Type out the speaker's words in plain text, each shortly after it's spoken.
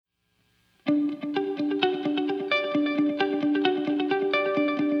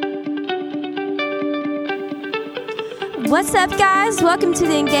What's up, guys? Welcome to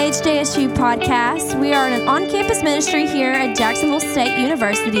the Engaged JSU podcast. We are an on-campus ministry here at Jacksonville State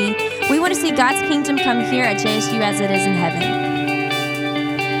University. We want to see God's kingdom come here at JSU as it is in heaven.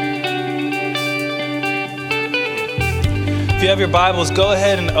 If you have your Bibles, go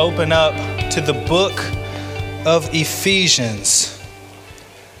ahead and open up to the book of Ephesians.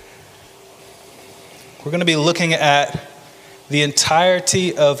 We're going to be looking at the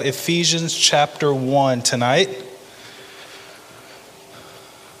entirety of Ephesians chapter 1 tonight,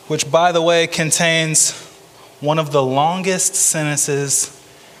 which, by the way, contains one of the longest sentences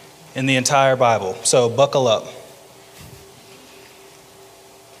in the entire Bible. So buckle up.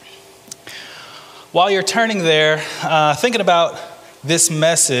 While you're turning there, thinking about this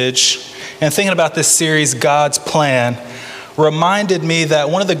message and thinking about this series, God's Plan, reminded me that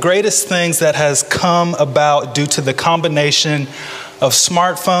one of the greatest things that has come about due to the combination of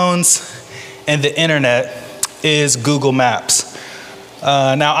smartphones and the internet is Google Maps.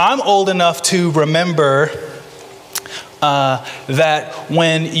 Now, I'm old enough to remember that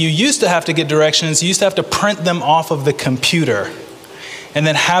when you used to have to get directions, you used to have to print them off of the computer and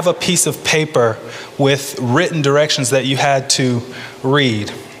then have a piece of paper with written directions that you had to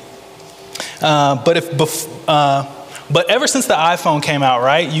read. But ever since the iPhone came out,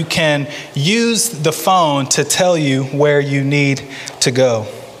 right, you can use the phone to tell you where you need to go.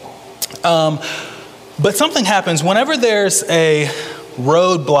 But something happens whenever there's a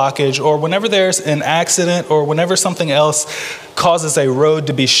road blockage, or whenever there's an accident, or whenever something else causes a road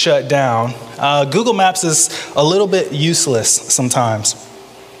to be shut down. Google Maps is a little bit useless sometimes.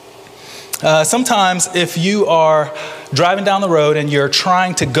 Sometimes if you are driving down the road and you're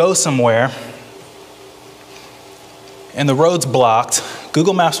trying to go somewhere and the road's blocked,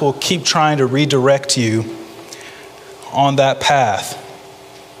 Google Maps will keep trying to redirect you on that path.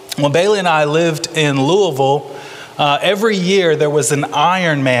 When Bailey and I lived in Louisville, every year there was an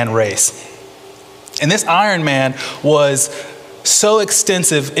Ironman race. And this Ironman was so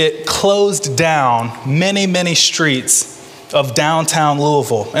extensive, it closed down many, many streets of downtown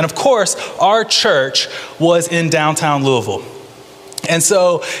Louisville. And of course, our church was in downtown Louisville. And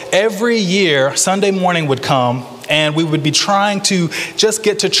so every year, Sunday morning would come, and we would be trying to just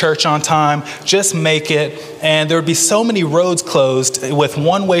get to church on time, just make it. And there would be so many roads closed with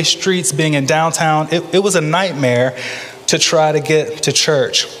one-way streets being in downtown. It was a nightmare to try to get to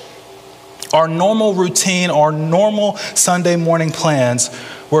church. Our normal routine, our normal Sunday morning plans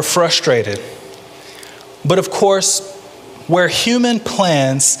were frustrated. But of course, where human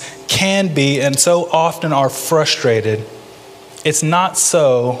plans can be and so often are frustrated, it's not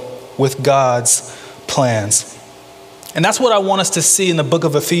so with God's plans. And that's what I want us to see in the book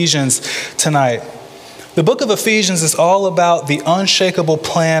of Ephesians tonight. The book of Ephesians is all about the unshakable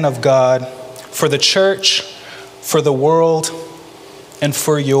plan of God for the church, for the world, and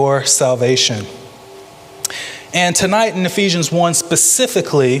for your salvation. And tonight in Ephesians 1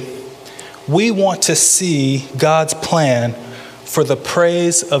 specifically, we want to see God's plan for the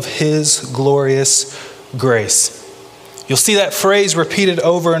praise of His glorious grace. You'll see that phrase repeated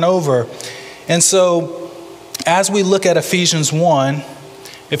over and over. And so, as we look at Ephesians 1,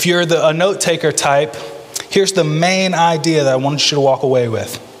 if you're a note-taker type, here's the main idea that I want you to walk away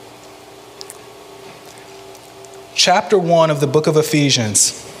with. Chapter 1 of the book of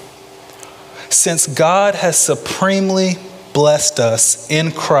Ephesians. Since God has supremely blessed us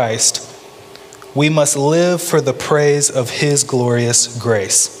in Christ, we must live for the praise of His glorious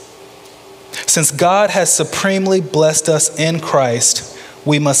grace. Since God has supremely blessed us in Christ,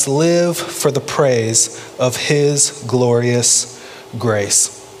 we must live for the praise of His glorious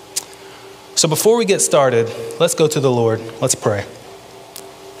grace. So before we get started, let's go to the Lord. Let's pray.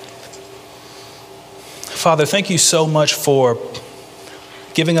 Father, thank you so much for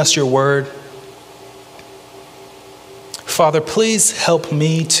giving us your word. Father, please help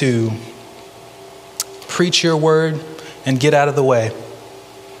me to preach your word and get out of the way.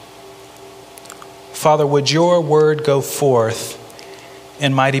 Father, would your word go forth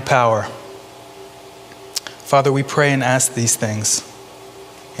in mighty power? Father, we pray and ask these things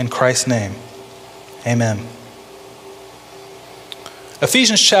in Christ's name. Amen.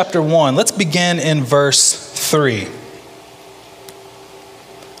 Ephesians chapter 1, let's begin in verse 3.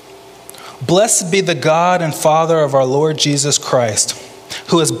 Blessed be the God and Father of our Lord Jesus Christ,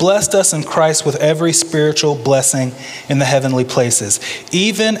 who has blessed us in Christ with every spiritual blessing in the heavenly places,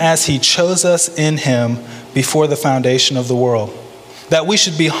 even as He chose us in Him before the foundation of the world, that we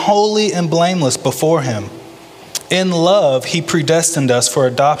should be holy and blameless before Him. In love, He predestined us for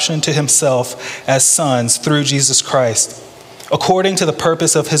adoption to Himself as sons through Jesus Christ, according to the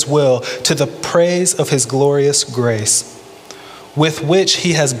purpose of His will, to the praise of His glorious grace, with which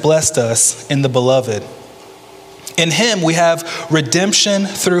he has blessed us in the beloved. In him we have redemption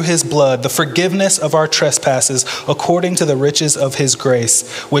through his blood, the forgiveness of our trespasses, according to the riches of his grace,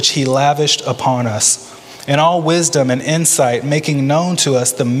 which he lavished upon us, in all wisdom and insight, making known to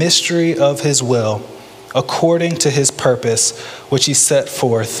us the mystery of his will, according to his purpose, which he set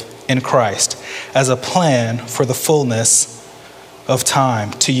forth in Christ, as a plan for the fullness of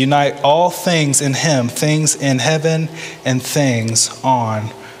time, to unite all things in him, things in heaven and things on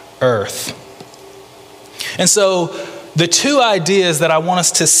earth. And so the two ideas that I want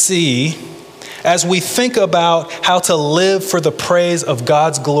us to see as we think about how to live for the praise of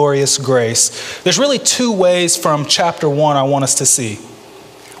God's glorious grace, there's really two ways from chapter 1 I want us to see.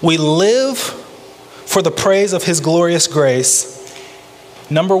 We live for the praise of his glorious grace,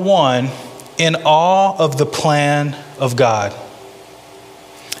 number one, in awe of the plan of God.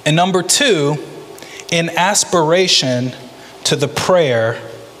 And number two, in aspiration to the prayer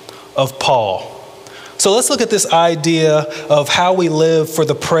of Paul. So let's look at this idea of how we live for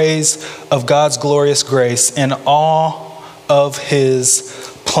the praise of God's glorious grace in awe of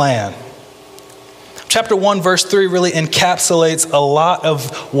his plan. Chapter 1, verse 3 really encapsulates a lot of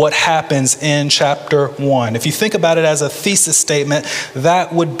what happens in chapter 1. If you think about it as a thesis statement,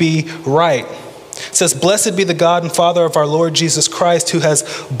 that would be right. It says, "Blessed be the God and Father of our Lord Jesus Christ, who has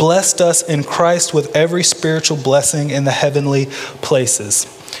blessed us in Christ with every spiritual blessing in the heavenly places."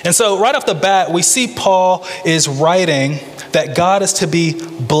 And so right off the bat, we see Paul is writing that God is to be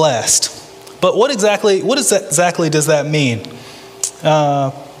blessed. But what exactly does that mean?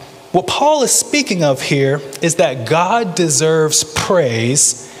 What Paul is speaking of here is that God deserves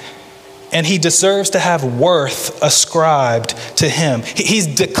praise, and he deserves to have worth ascribed to him. He's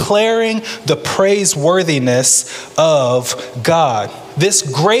declaring the praiseworthiness of God. This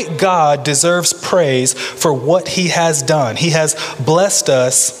great God deserves praise for what he has done. He has blessed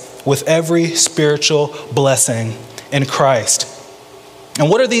us with every spiritual blessing in Christ. And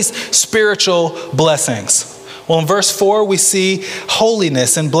what are these spiritual blessings? Well, in verse 4, we see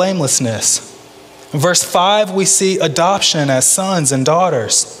holiness and blamelessness. In verse 5, we see adoption as sons and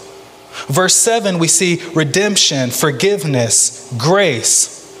daughters. Verse 7, we see redemption, forgiveness,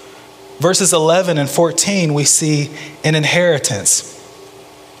 grace. Verses 11 and 14, we see an inheritance.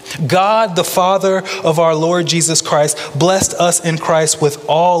 God, the Father of our Lord Jesus Christ, blessed us in Christ with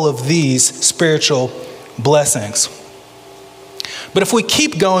all of these spiritual blessings. But if we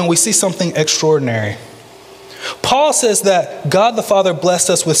keep going, we see something extraordinary. Paul says that God the Father blessed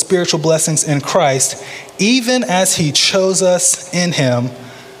us with spiritual blessings in Christ, even as he chose us in him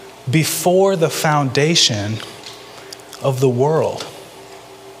before the foundation of the world.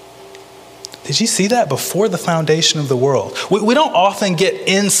 Did you see that? Before the foundation of the world. We don't often get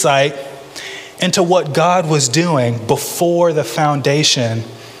insight into what God was doing before the foundation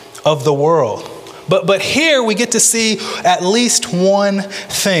of the world. But here we get to see at least one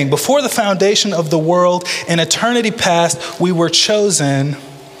thing. Before the foundation of the world, in eternity past, we were chosen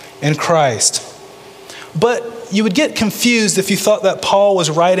in Christ. But you would get confused if you thought that Paul was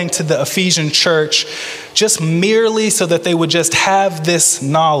writing to the Ephesian church just merely so that they would just have this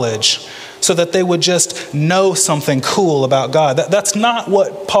knowledge, so that they would just know something cool about God. That's not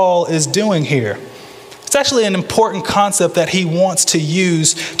what Paul is doing here. It's actually an important concept that he wants to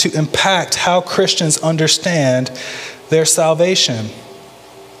use to impact how Christians understand their salvation.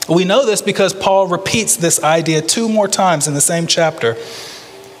 We know this because Paul repeats this idea 2 more times in the same chapter,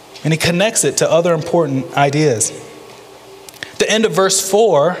 and he connects it to other important ideas. At the end of verse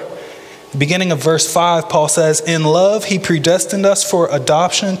 4, beginning of verse 5, Paul says, "In love, he predestined us for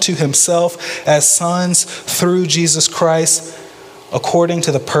adoption to himself as sons through Jesus Christ, according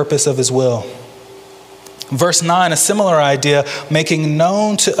to the purpose of his will." Verse 9, a similar idea, making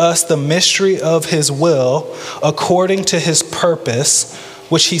known to us the mystery of his will, according to his purpose,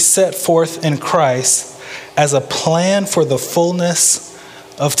 which he set forth in Christ as a plan for the fullness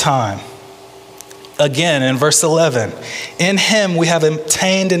of time. Again, in verse 11, "In him we have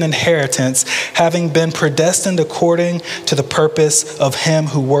obtained an inheritance, having been predestined according to the purpose of him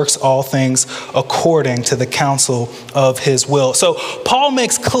who works all things according to the counsel of his will." So Paul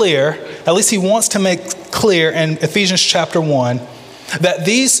makes clear, at least he wants to make clear in Ephesians chapter 1, that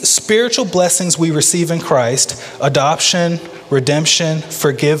these spiritual blessings we receive in Christ, adoption, redemption,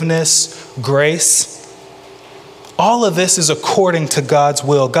 forgiveness, grace, all of this is according to God's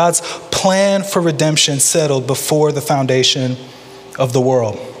will, God's plan for redemption settled before the foundation of the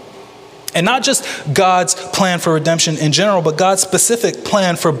world. And not just God's plan for redemption in general, but God's specific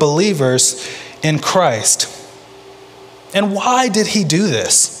plan for believers in Christ. And why did he do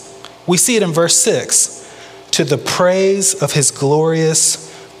this? We see it in verse 6. to the praise of his glorious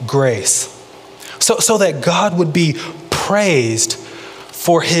grace. So that God would be praised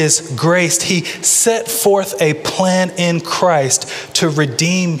for his grace. He set forth a plan in Christ to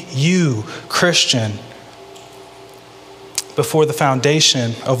redeem you, Christian, before the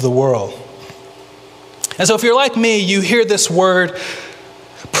foundation of the world. And so if you're like me, you hear this word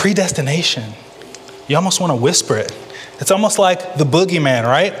predestination. You almost want to whisper it. It's almost like the boogeyman,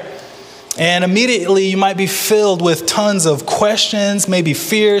 right? And immediately you might be filled with tons of questions, maybe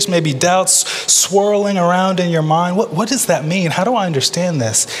fears, maybe doubts swirling around in your mind. What does that mean? How do I understand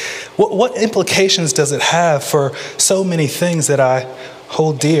this? What implications does it have for so many things that I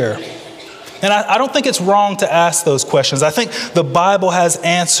hold dear? And I don't think it's wrong to ask those questions. I think the Bible has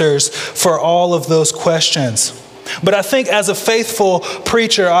answers for all of those questions. But I think as a faithful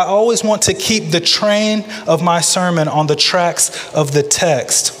preacher, I always want to keep the train of my sermon on the tracks of the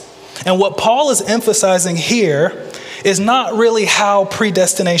text. And what Paul is emphasizing here is not really how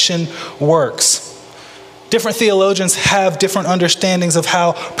predestination works. Different theologians have different understandings of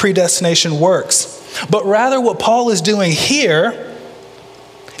how predestination works. But rather what Paul is doing here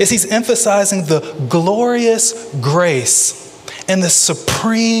is he's emphasizing the glorious grace and the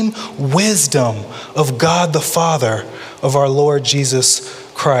supreme wisdom of God the Father of our Lord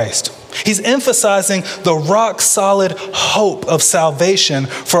Jesus Christ. He's emphasizing the rock-solid hope of salvation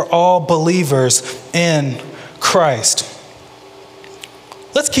for all believers in Christ.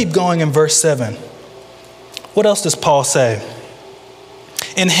 Let's keep going in verse 7. What else does Paul say?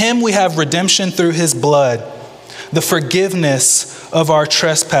 In him we have redemption through his blood, the forgiveness of our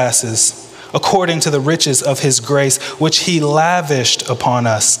trespasses, according to the riches of his grace, which he lavished upon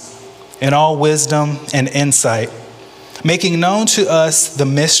us in all wisdom and insight, making known to us the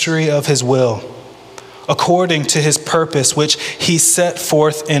mystery of his will, according to his purpose, which he set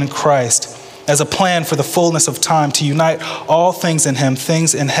forth in Christ, as a plan for the fullness of time, to unite all things in him,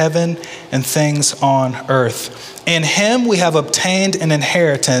 things in heaven and things on earth. In him we have obtained an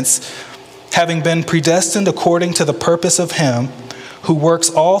inheritance, having been predestined according to the purpose of him who works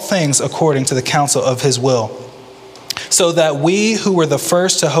all things according to the counsel of his will, so that we who were the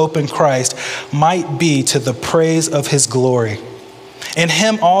first to hope in Christ might be to the praise of his glory. In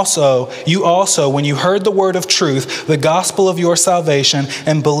him also, you also, when you heard the word of truth, the gospel of your salvation,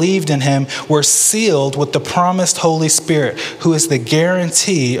 and believed in him, were sealed with the promised Holy Spirit, who is the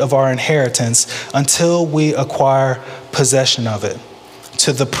guarantee of our inheritance until we acquire possession of it,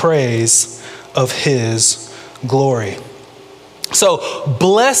 to the praise of his glory. So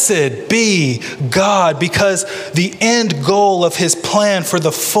blessed be God, because the end goal of his plan for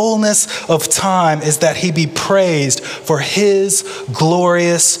the fullness of time is that he be praised for his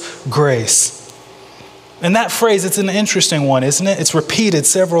glorious grace. And that phrase, it's an interesting one, isn't it? It's repeated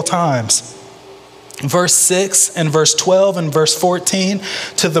several times. Verse 6 and verse 12 and verse 14,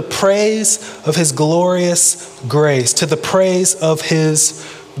 to the praise of his glorious grace, to the praise of his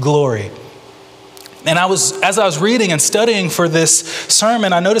glory. And as I was reading and studying for this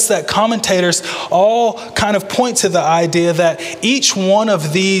sermon, I noticed that commentators all kind of point to the idea that each one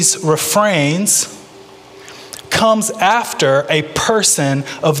of these refrains comes after a person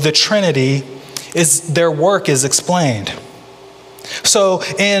of the Trinity their work is explained. So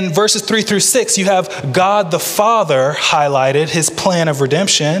in verses 3 through 6, you have God the Father highlighted, his plan of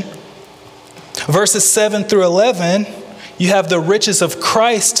redemption. Verses 7 through 11, you have the riches of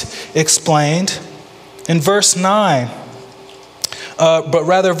Christ explained. In verse 9, but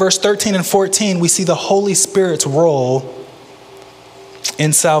rather verse 13 and 14, we see the Holy Spirit's role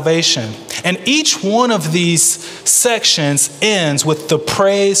in salvation. And each one of these sections ends with the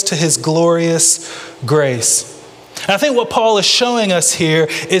praise to his glorious grace. And I think what Paul is showing us here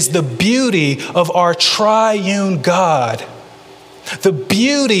is the beauty of our triune God, the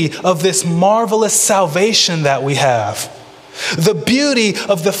beauty of this marvelous salvation that we have. The beauty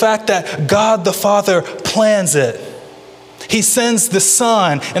of the fact that God the Father plans it. He sends the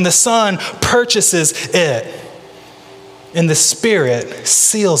Son, and the Son purchases it. And the Spirit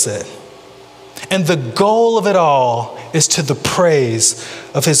seals it. And the goal of it all is to the praise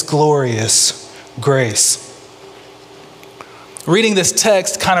of his glorious grace. Reading this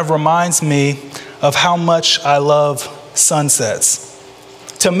text kind of reminds me of how much I love sunsets.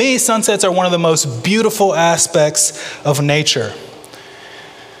 To me, sunsets are one of the most beautiful aspects of nature.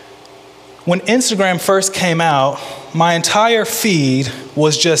 When Instagram first came out, my entire feed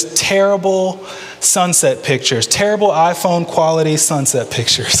was just terrible sunset pictures, terrible iPhone quality sunset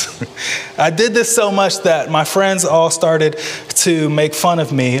pictures. I did this so much that my friends all started to make fun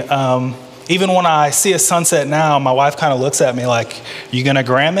of me. Even when I see a sunset now, my wife kind of looks at me like, "You gonna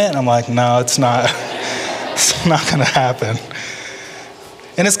gram it?" And I'm like, "No, it's not." It's not going to happen.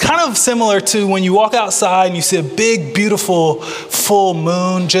 And it's kind of similar to when you walk outside and you see a big, beautiful, full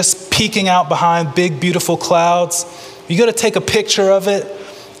moon just peeking out behind big, beautiful clouds. You go to take a picture of it,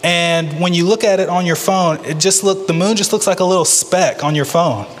 and when you look at it on your phone, the moon just looks like a little speck on your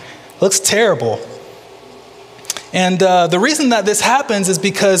phone. It looks terrible. And the reason that this happens is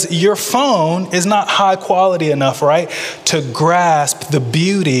because your phone is not high quality enough, right, to grasp the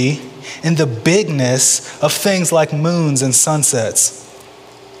beauty and the bigness of things like moons and sunsets.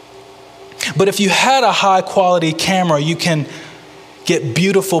 But if you had a high quality camera, you can get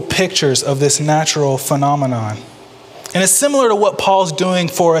beautiful pictures of this natural phenomenon. And it's similar to what Paul's doing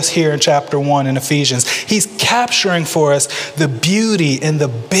for us here in chapter 1 in Ephesians. He's capturing for us the beauty and the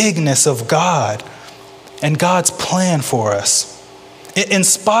bigness of God and God's plan for us.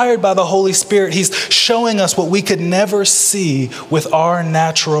 Inspired by the Holy Spirit, he's showing us what we could never see with our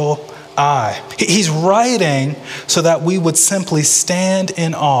natural eye. He's writing so that we would simply stand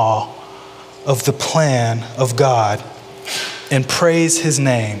in awe of the plan of God and praise his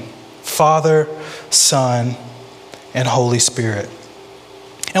name, Father, Son, and Holy Spirit.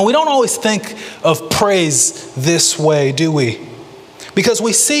 And we don't always think of praise this way, do we? Because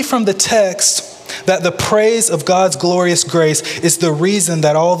we see from the text that the praise of God's glorious grace is the reason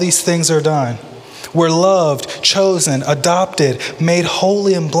that all these things are done. We're loved, chosen, adopted, made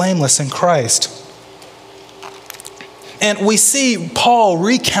holy and blameless in Christ. And we see Paul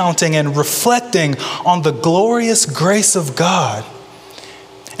recounting and reflecting on the glorious grace of God.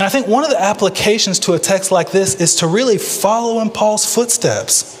 And I think one of the applications to a text like this is to really follow in Paul's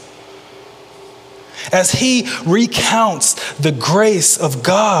footsteps. As he recounts the grace of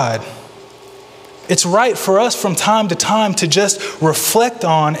God, it's right for us from time to time to just reflect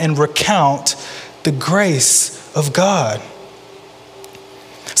on and recount the grace of God.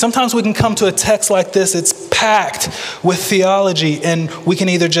 Sometimes we can come to a text like this, it's packed with theology, and we can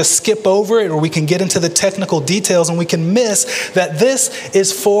either just skip over it or we can get into the technical details and we can miss that this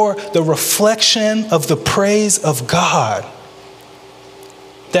is for the reflection of the praise of God.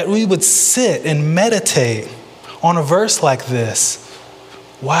 That we would sit and meditate on a verse like this.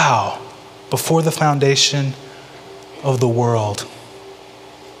 Wow, before the foundation of the world,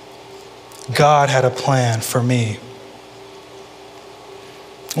 God had a plan for me.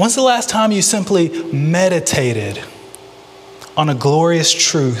 When's the last time you simply meditated on a glorious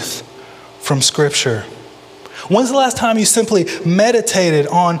truth from Scripture? When's the last time you simply meditated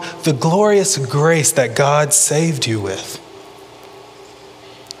on the glorious grace that God saved you with?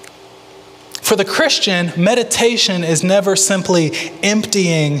 For the Christian, meditation is never simply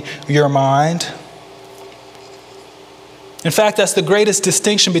emptying your mind. In fact, that's the greatest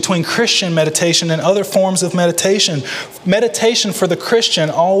distinction between Christian meditation and other forms of meditation. Meditation for the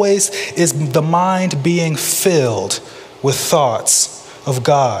Christian always is the mind being filled with thoughts of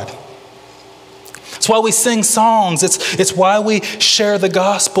God. It's why we sing songs. It's why we share the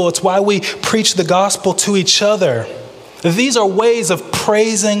gospel. It's why we preach the gospel to each other. These are ways of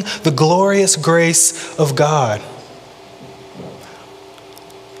praising the glorious grace of God.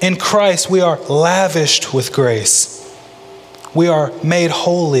 In Christ, we are lavished with grace. We are made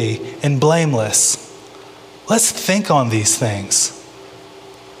holy and blameless. Let's think on these things.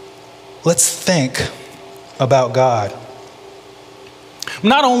 Let's think about God.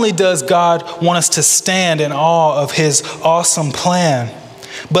 Not only does God want us to stand in awe of his awesome plan,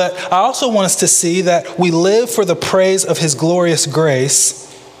 but I also want us to see that we live for the praise of his glorious grace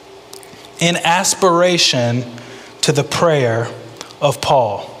in aspiration to the prayer of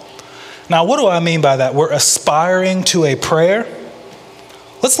Paul. Now, what do I mean by that? We're aspiring to a prayer.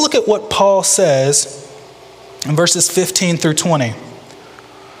 Let's look at what Paul says in verses 15 through 20.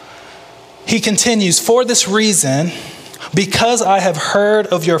 He continues, "For this reason, because I have heard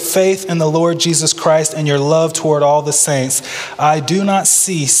of your faith in the Lord Jesus Christ and your love toward all the saints, I do not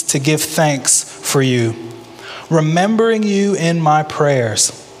cease to give thanks for you, remembering you in my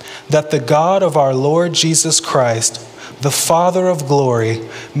prayers, that the God of our Lord Jesus Christ, the Father of glory,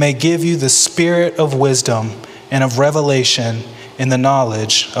 may give you the spirit of wisdom and of revelation in the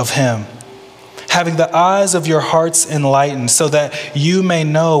knowledge of him, having the eyes of your hearts enlightened, so that you may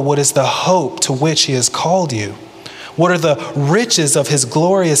know what is the hope to which he has called you, what are the riches of his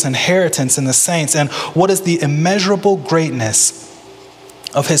glorious inheritance in the saints, and what is the immeasurable greatness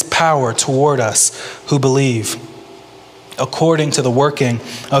of his power toward us who believe, according to the working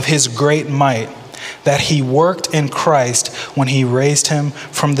of his great might, that he worked in Christ when he raised him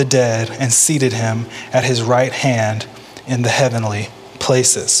from the dead and seated him at his right hand in the heavenly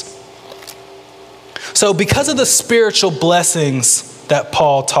places." So because of the spiritual blessings that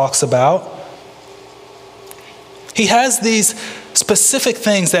Paul talks about, He has these specific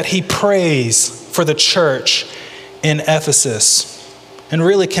things that he prays for the church in Ephesus and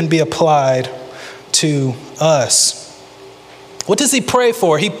really can be applied to us. What does he pray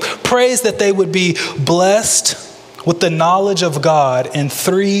for? He prays that they would be blessed with the knowledge of God in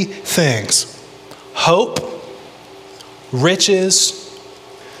three things: hope, riches,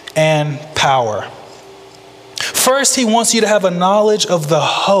 and power. First, he wants you to have a knowledge of the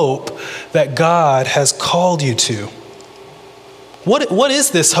hope that God has called you to. What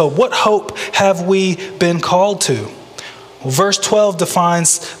is this hope? What hope have we been called to? Well, verse 12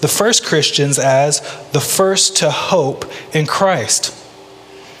 defines the first Christians as the first to hope in Christ.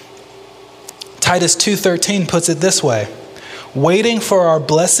 Titus 2:13 puts it this way: waiting for our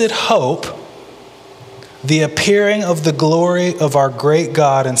blessed hope, the appearing of the glory of our great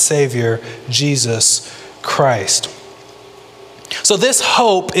God and Savior, Jesus Christ. So this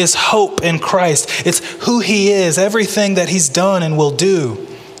hope is hope in Christ. It's who he is, everything that he's done and will do.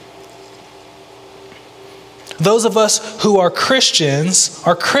 Those of us who are Christians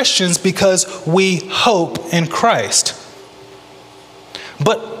because we hope in Christ.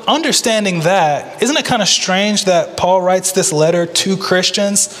 But understanding that, isn't it kind of strange that Paul writes this letter to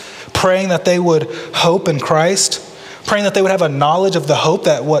Christians, praying that they would hope in Christ, praying that they would have a knowledge of the hope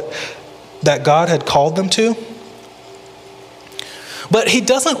that God had called them to? But he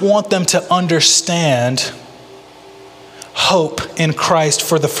doesn't want them to understand hope in Christ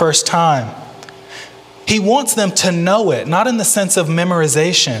for the first time. He wants them to know it, not in the sense of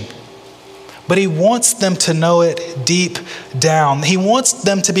memorization, but he wants them to know it deep down. He wants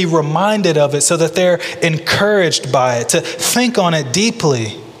them to be reminded of it so that they're encouraged by it, to think on it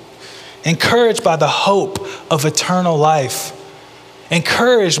deeply, encouraged by the hope of eternal life,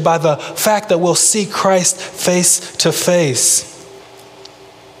 encouraged by the fact that we'll see Christ face to face.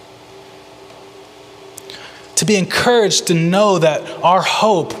 To be encouraged to know that our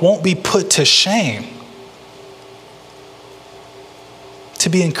hope won't be put to shame. To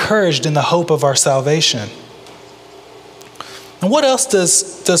be encouraged in the hope of our salvation. And what else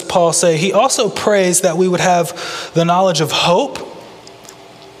does Paul say? He also prays that we would have the knowledge of hope,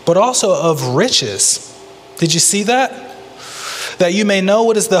 but also of riches. Did you see that? That you may know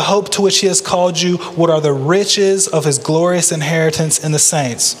what is the hope to which he has called you, what are the riches of his glorious inheritance in the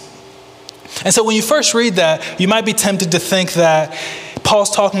saints. And so when you first read that, you might be tempted to think that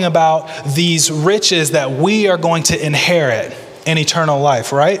Paul's talking about these riches that we are going to inherit in eternal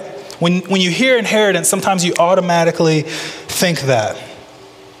life, right? When you hear inheritance, sometimes you automatically think that.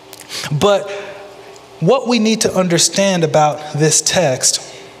 But what we need to understand about this text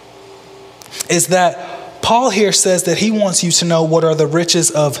is that Paul here says that he wants you to know what are the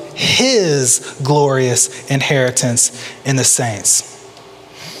riches of his glorious inheritance in the saints.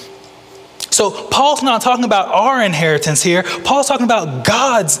 So Paul's not talking about our inheritance here. Paul's talking about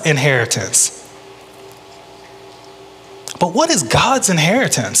God's inheritance. But what is God's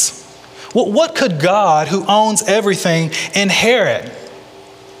inheritance? What could God, who owns everything, inherit?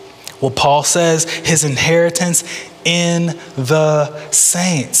 Well, Paul says his inheritance in the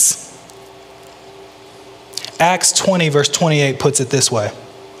saints. Acts 20, verse 28 puts it this way: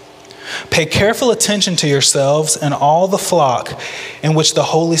 pay careful attention to yourselves and all the flock in which the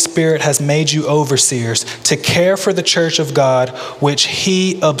Holy Spirit has made you overseers, to care for the church of God, which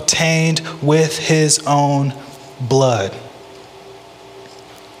he obtained with his own blood.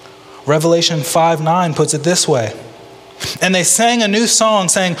 Revelation 5:9 puts it this way: and they sang a new song,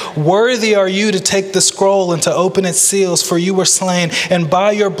 saying, worthy are you to take the scroll and to open its seals, for you were slain, and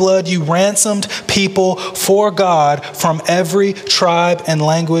by your blood you ransomed people for God from every tribe and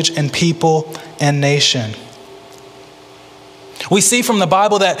language and people and nation. We see from the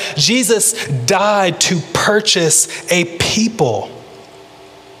Bible that Jesus died to purchase a people.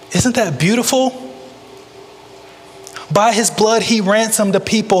 Isn't that beautiful? By his blood, he ransomed a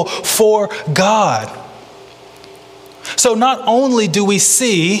people for God. So not only do we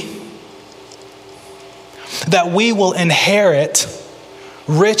see that we will inherit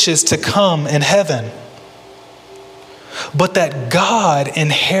riches to come in heaven, but that God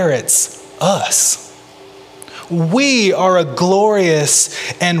inherits us. We are a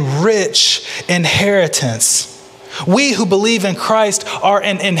glorious and rich inheritance. We who believe in Christ are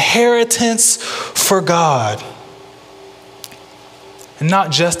an inheritance for God. And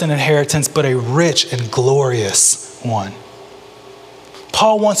not just an inheritance, but a rich and glorious one.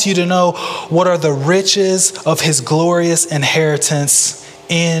 Paul wants you to know what are the riches of his glorious inheritance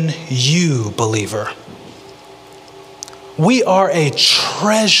in you, believer. We are a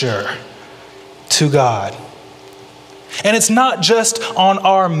treasure to God. And it's not just on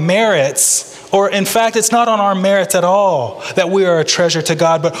our merits Or in fact, it's not on our merits at all that we are a treasure to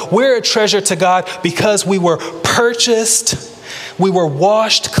God, but we're a treasure to God because we were purchased, we were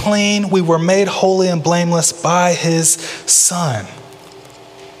washed clean, we were made holy and blameless by his Son.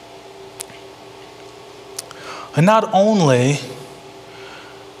 And not only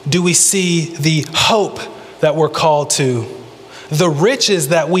do we see the hope that we're called to, the riches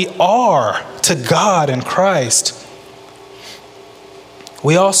that we are to God in Christ,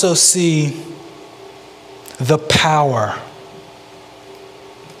 we also see the power.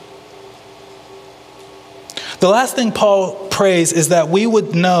 The last thing Paul prays is that we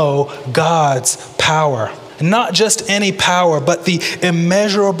would know God's power. Not just any power, but the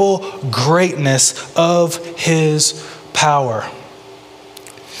immeasurable greatness of his power.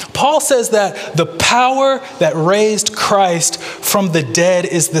 Paul says that the power that raised Christ from the dead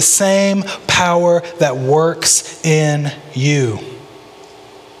is the same power that works in you.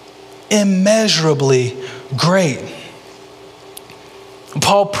 Immeasurably great.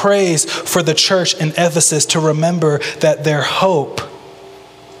 Paul prays for the church in Ephesus to remember that their hope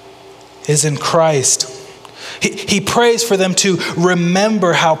is in Christ. He prays for them to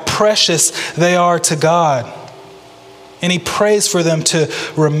remember how precious they are to God. And he prays for them to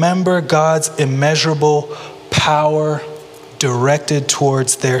remember God's immeasurable power directed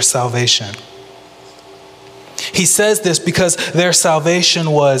towards their salvation. He says this because their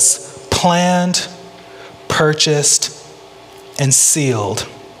salvation was planned, purchased, and sealed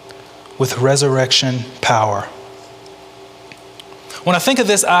with resurrection power. When I think of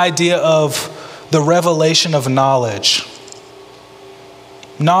this idea of the revelation of knowledge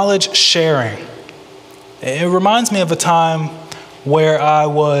sharing, it reminds me of a time where I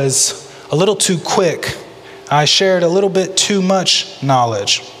was a little too quick. I shared a little bit too much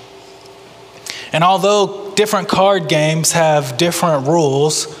knowledge. And although different card games have different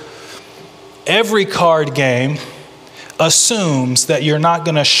rules, every card game assumes that you're not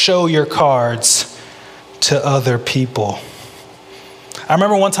going to show your cards to other people. I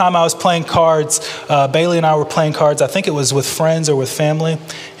remember one time I was playing cards, Bailey and I were playing cards, I think it was with friends or with family,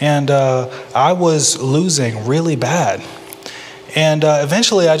 and I was losing really bad. And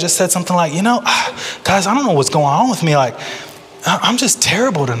eventually I just said something like, guys, I don't know what's going on with me. Like, I'm just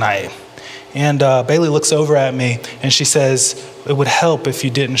terrible tonight. And Bailey looks over at me and she says, it would help if you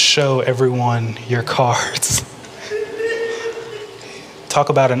didn't show everyone your cards. Talk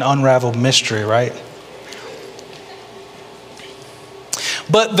about an unraveled mystery, right?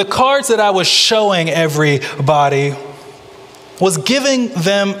 But the cards that I was showing everybody was giving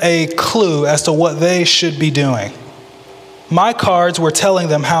them a clue as to what they should be doing. My cards were telling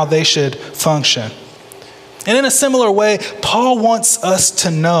them how they should function. And in a similar way, Paul wants us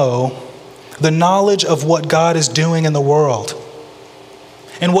to know the knowledge of what God is doing in the world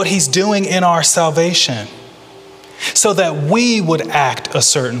and what he's doing in our salvation, so that we would act a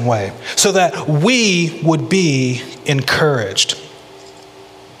certain way, so that we would be encouraged.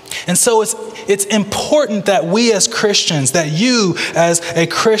 And so it's important that we as Christians, that you as a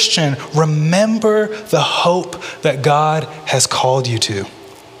Christian, remember the hope that God has called you to.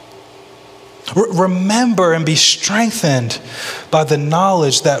 Remember and be strengthened by the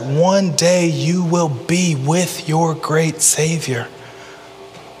knowledge that one day you will be with your great Savior.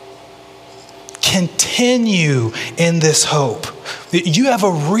 Continue in this hope. You have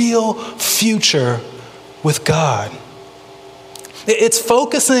a real future with God. It's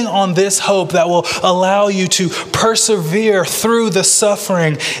focusing on this hope that will allow you to persevere through the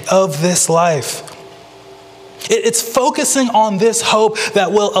suffering of this life. It's focusing on this hope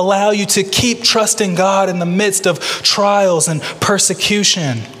that will allow you to keep trusting God in the midst of trials and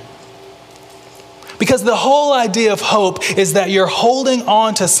persecution. Because the whole idea of hope is that you're holding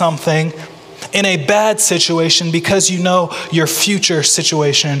on to something in a bad situation because you know your future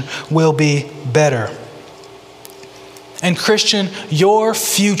situation will be better. And Christian, your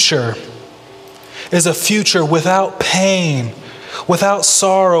future is a future without pain, without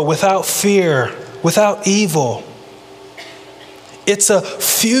sorrow, without fear, without evil. It's a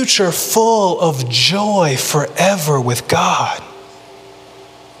future full of joy forever with God.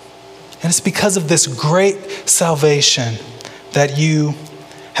 And it's because of this great salvation that you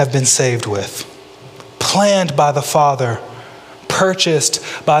have been saved with. Planned by the Father, purchased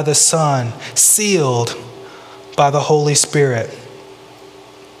by the Son, sealed by the Holy Spirit.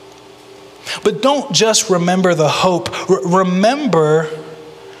 But don't just remember the hope. Remember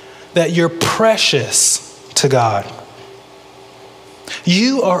that you're precious to God.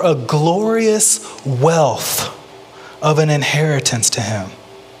 You are a glorious wealth of an inheritance to Him.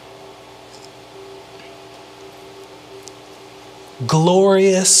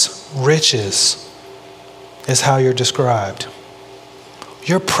 glorious riches is how you're described.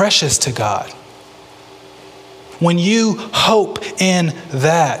 You're precious to God. When you hope in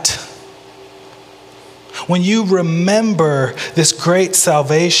that, when you remember this great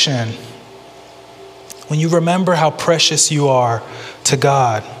salvation, when you remember how precious you are to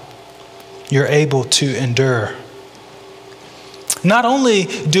God, you're able to endure. Not only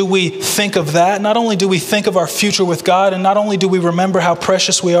do we think of that, not only do we think of our future with God, and not only do we remember how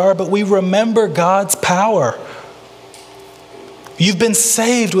precious we are, but we remember God's power. You've been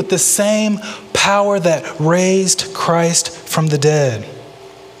saved with the same power that raised Christ from the dead.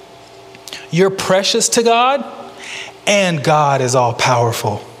 You're precious to God, and God is all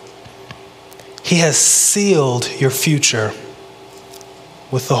powerful. He has sealed your future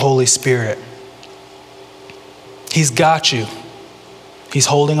with the Holy Spirit. He's got you. He's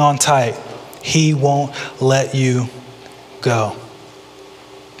holding on tight. He won't let you go.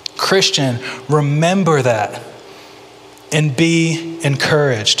 Christian, remember that and be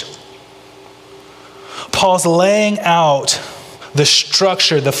encouraged. Paul's laying out the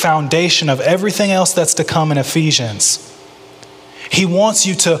structure, the foundation of everything else that's to come in Ephesians. He wants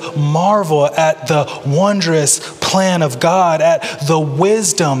you to marvel at the wondrous plan of God, at the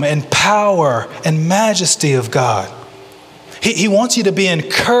wisdom and power and majesty of God. He wants you to be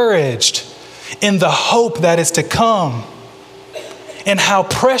encouraged in the hope that is to come and how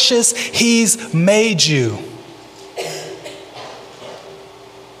precious He's made you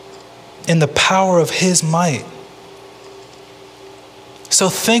in the power of His might. So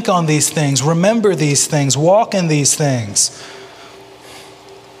think on these things, remember these things, walk in these things.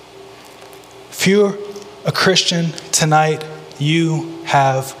 If you're a Christian tonight, you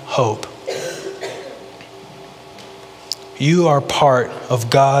have hope. You are part of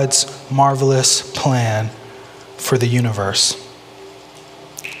God's marvelous plan for the universe.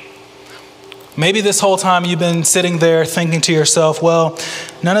 Maybe this whole time you've been sitting there thinking to yourself, well,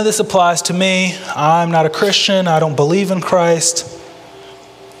 none of this applies to me. I'm not a Christian. I don't believe in Christ.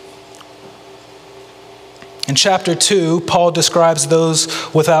 In chapter 2, Paul describes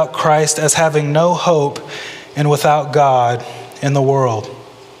those without Christ as having no hope and without God in the world.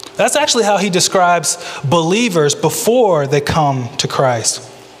 That's actually how he describes believers before they come to Christ.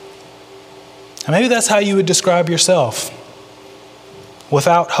 And maybe that's how you would describe yourself.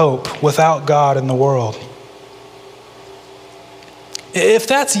 Without hope, without God in the world. If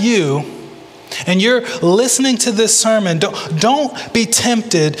that's you, and you're listening to this sermon, don't be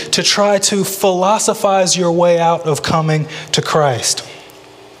tempted to try to philosophize your way out of coming to Christ.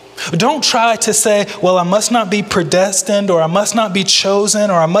 Don't try to say, well, I must not be predestined, or I must not be chosen,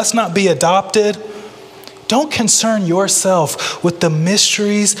 or I must not be adopted. Don't concern yourself with the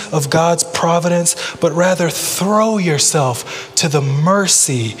mysteries of God's providence, but rather throw yourself to the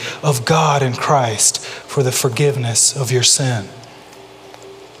mercy of God in Christ for the forgiveness of your sin.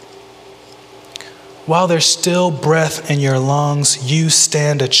 While there's still breath in your lungs, you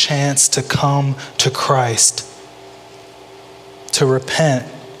stand a chance to come to Christ, to repent,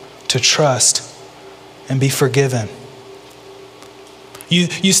 to trust, and be forgiven.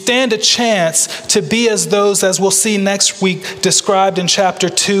 You stand a chance to be as those, as we'll see next week, described in chapter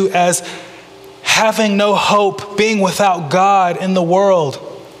 2 as having no hope, being without God in the world,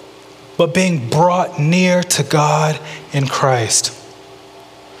 but being brought near to God in Christ.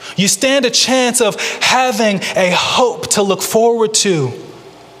 You stand a chance of having a hope to look forward to,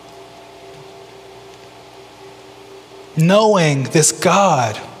 knowing this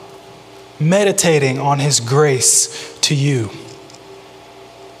God, meditating on His grace to you.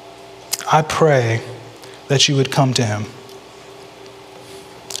 I pray that you would come to Him.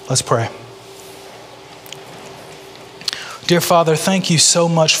 Let's pray. Dear Father, thank you so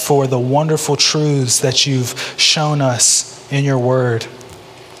much for the wonderful truths that you've shown us in your word.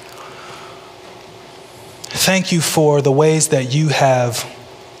 Thank you for the ways that you have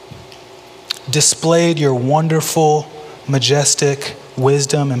displayed your wonderful, majestic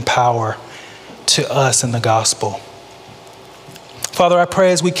wisdom and power to us in the gospel. Father, I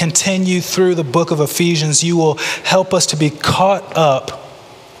pray as we continue through the book of Ephesians, you will help us to be caught up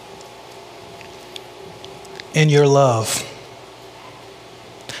in your love.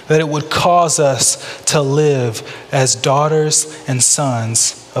 That it would cause us to live as daughters and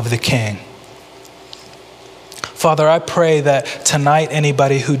sons of the King. Father, I pray that tonight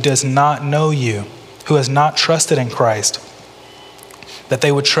anybody who does not know you, who has not trusted in Christ, that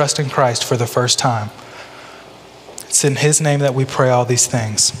they would trust in Christ for the first time. It's in His name that we pray all these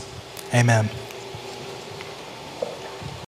things. Amen.